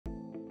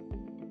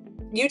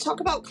You talk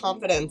about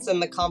confidence and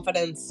the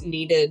confidence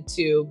needed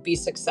to be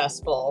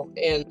successful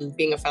in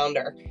being a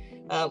founder.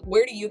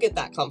 Where do you get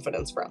that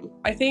confidence from?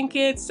 I think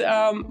it's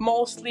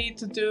mostly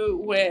to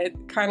do with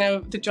kind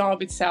of the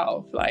job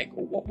itself. Like,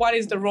 what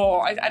is the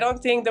role? I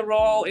don't think the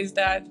role is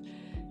that,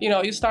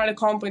 you start a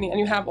company and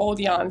you have all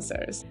the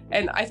answers.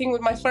 And I think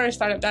with my first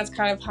startup, that's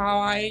kind of how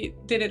I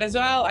did it as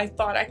well. I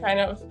thought I kind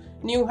of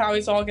knew how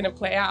it's all going to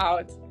play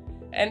out.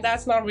 And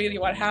that's not really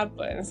what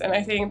happens. And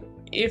I think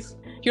if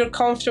you're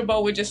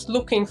comfortable with just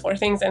looking for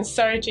things and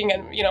searching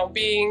and,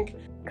 being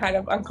kind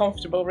of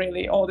uncomfortable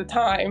really all the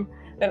time,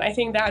 then I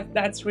think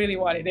that's really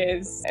what it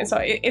is. And so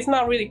it's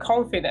not really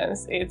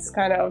confidence. It's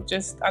kind of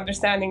just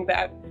understanding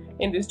that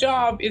in this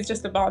job, it's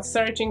just about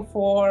searching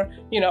for,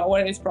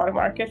 whether it's product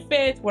market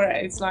fit, whether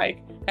it's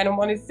like kind of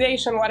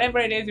monetization, whatever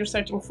it is you're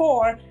searching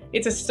for,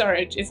 it's a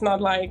search. It's not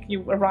like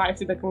you arrive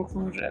to the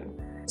conclusion.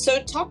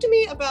 So talk to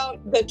me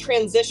about the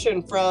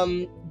transition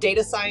from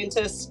data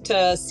scientist to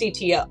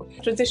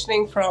CTO.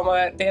 Transitioning from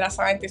a data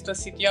scientist to a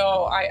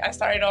CTO, I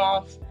started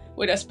off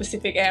with a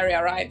specific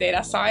area, right?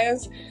 Data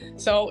science.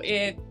 So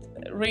it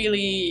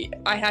really,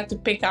 I had to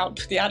pick up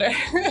the other,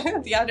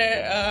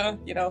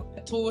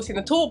 tools in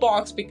the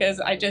toolbox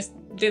because I just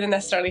didn't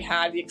necessarily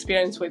have the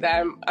experience with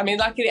them. I mean,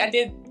 luckily I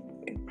did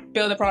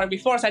build a product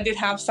before, so I did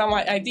have some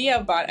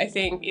idea, but I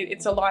think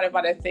it's a lot of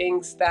other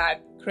things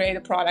that create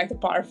a product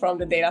apart from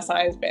the data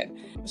science bit.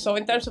 So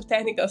in terms of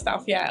technical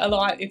stuff,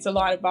 it's a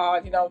lot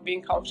about,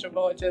 being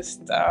comfortable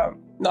just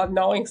not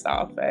knowing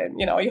stuff. And,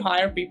 you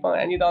hire people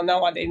and you don't know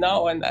what they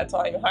know, and that's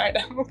why you hire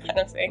them kind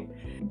of thing.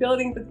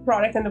 Building the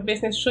product and the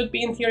business should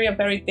be in theory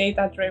very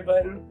data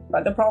driven.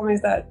 But the problem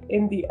is that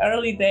in the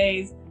early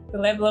days, the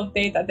level of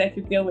data that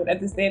you deal with as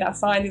this data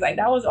scientist,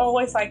 that was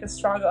always a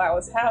struggle I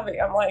was having.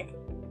 I'm like,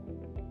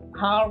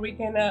 how are we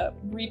gonna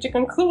reach a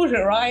conclusion,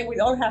 right? We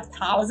don't have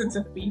thousands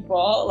of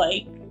people.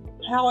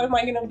 How am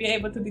I gonna be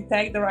able to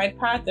detect the right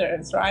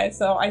patterns, right?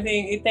 So I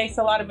think it takes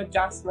a lot of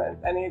adjustment,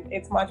 and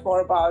it's much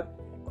more about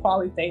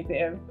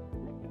qualitative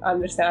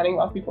understanding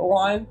what people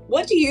want.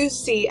 What do you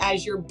see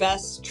as your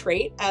best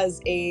trait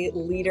as a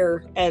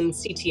leader and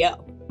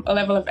CTO? A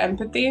level of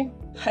empathy.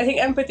 I think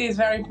empathy is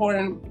very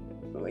important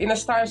in a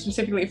startup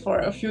specifically for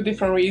a few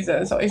different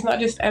reasons. So it's not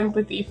just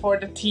empathy for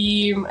the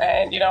team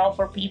and,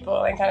 for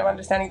people and kind of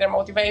understanding their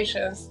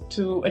motivations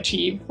to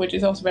achieve, which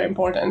is also very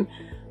important.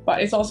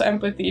 But it's also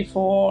empathy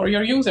for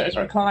your users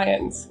or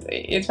clients.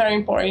 It's very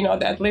important,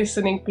 that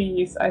listening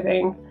piece, I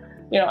think,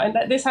 and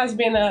that this has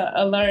been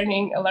a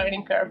learning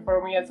curve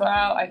for me as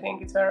well. I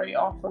think it's very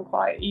often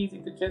quite easy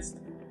to just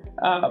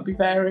be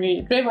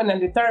very driven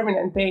and determined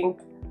and think,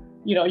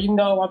 you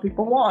know what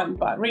people want,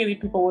 but really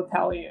people will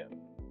tell you.